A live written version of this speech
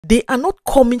They are not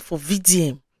coming for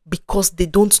VDM because they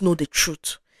don't know the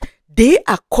truth. They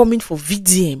are coming for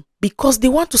VDM because they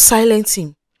want to silence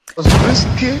him.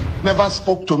 Bobrisky never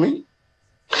spoke to me.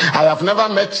 I have never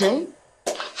met him.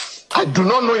 I do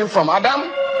not know him from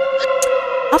Adam.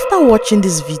 After watching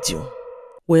this video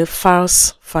where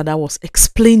Falz's father was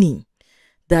explaining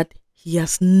that he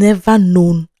has never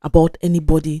known about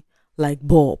anybody like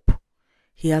Bob.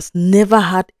 He has never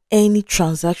had any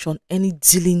transaction, any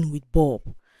dealing with Bob.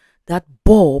 That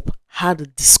Bob had a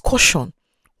discussion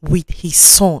with his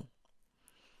son.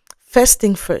 First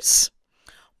thing first,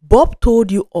 Bob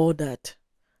told you all that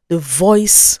the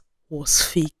voice was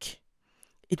fake.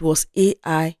 It was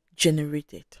AI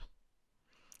generated.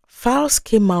 Falz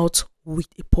came out with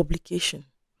a publication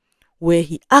where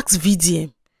he asked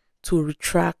VDM to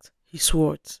retract his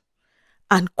words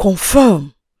and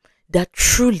confirm that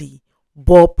truly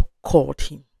Bob called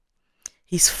him.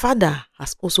 His father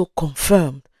has also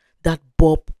confirmed that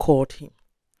Bob called him.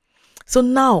 So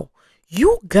now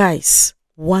you guys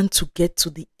want to get to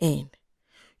the end.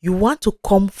 You want to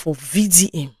come for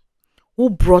VDM who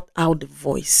brought out the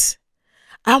voice.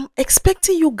 I'm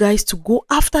expecting you guys to go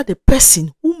after the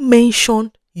person who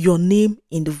mentioned your name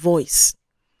in the voice.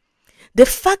 The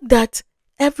fact that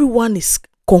everyone is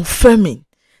confirming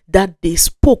that they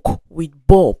spoke with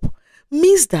Bob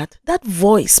means that that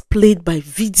voice played by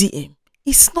VDM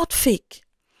is not fake.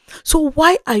 So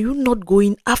why are you not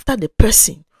going after the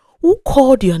person who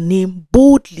called your name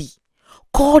boldly,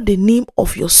 called the name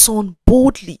of your son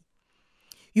boldly?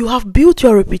 You have built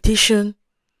your reputation,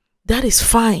 that is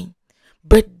fine.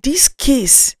 But this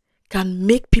case can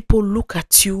make people look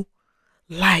at you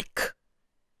like,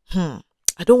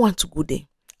 I don't want to go there.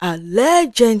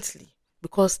 Allegedly,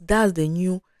 because that's the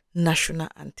new national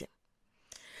anthem.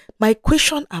 My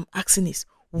question I'm asking is,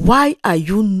 why are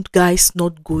you guys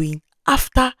not going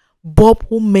after Bob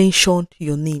who mentioned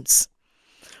your names?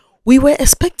 We were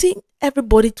expecting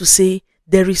everybody to say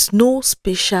there is no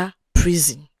special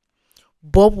prison.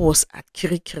 Bob was at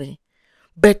Kirikiri.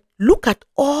 But look at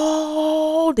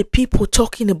all the people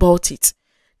talking about it.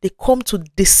 They come to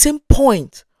the same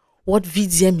point what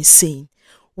VDM is saying,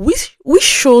 which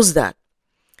shows that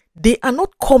they are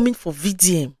not coming for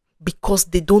VDM because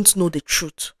they don't know the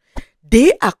truth.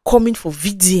 They are coming for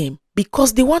VDM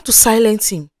because they want to silence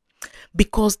him,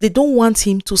 because they don't want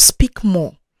him to speak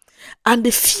more. And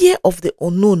the fear of the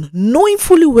unknown, knowing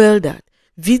fully well that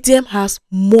VDM has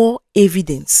more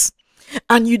evidence.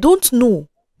 And you don't know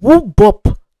who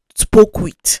Bob spoke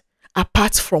with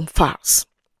apart from Falz.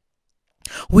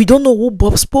 We don't know who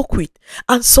Bob spoke with.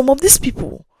 And some of these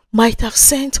people might have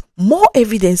sent more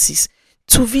evidences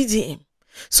to VDM.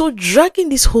 So dragging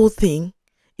this whole thing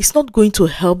is not going to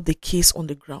help the case on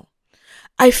the ground.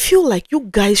 I feel like you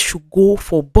guys should go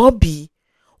for Bobby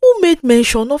who made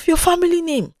mention of your family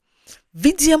name.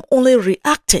 VDM only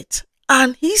reacted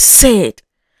and he said,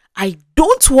 I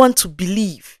don't want to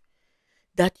believe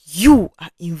that you are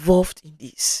involved in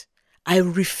this. I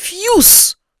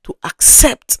refuse to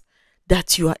accept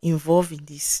that you are involved in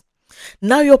this.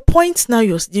 Now your point now,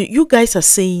 you guys are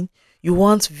saying you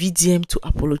want VDM to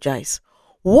apologize.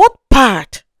 What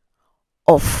part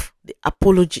of the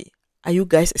apology are you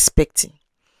guys expecting?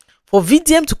 For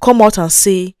VDM to come out and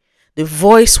say the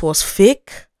voice was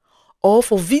fake, or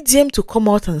for VDM to come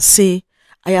out and say,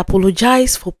 I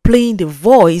apologize for playing the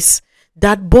voice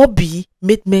that Bobby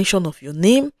made mention of your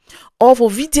name, or for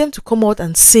VDM to come out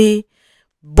and say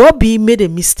Bobby made a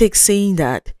mistake saying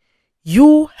that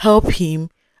you help him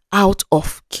out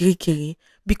of Kirikiri,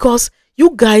 because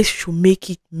you guys should make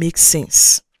it make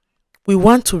sense. We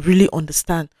want to really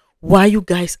understand why you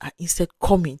guys are instead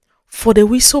coming for the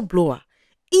whistleblower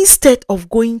instead of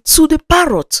going to the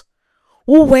parrot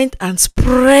who went and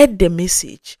spread the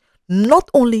message not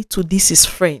only to this his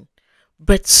friend,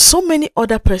 but so many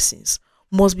other persons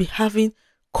must be having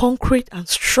concrete and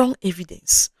strong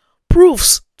evidence,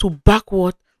 proofs to back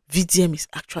what VDM is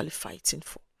actually fighting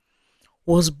for.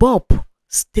 Was Bob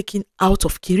taken out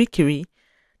of Kirikiri?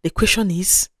 The question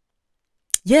is,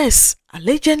 yes,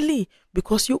 allegedly,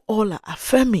 because you all are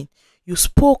affirming. You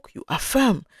spoke, you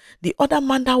affirm. The other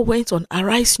man that went on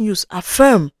Arise News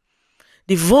affirm.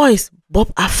 The voice,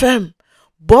 Bob affirm.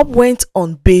 Bob went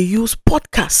on Bayou's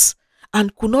podcast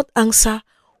and could not answer,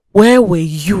 where were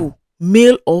you,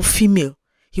 male or female?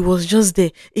 He was just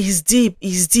there. It's deep,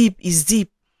 it's deep, it's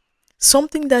deep.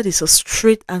 Something that is a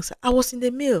straight answer. I was in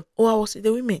the male or I was in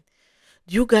the women.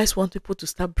 Do you guys want people to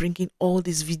start bringing all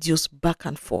these videos back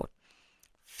and forth?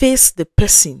 Face the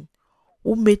person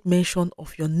who made mention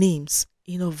of your names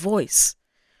in a voice.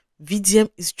 VDM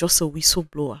is just a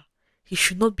whistleblower. He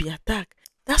should not be attacked.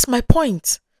 That's my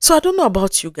point. So I don't know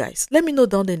about you guys. Let me know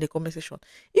down there in the comment section.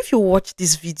 If you watch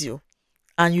this video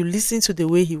and you listen to the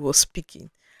way he was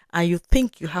speaking and you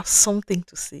think you have something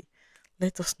to say,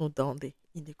 let us know down there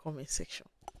in the comment section.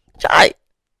 Chai!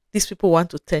 These people want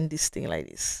to turn this thing like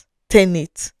this. Turn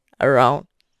it around.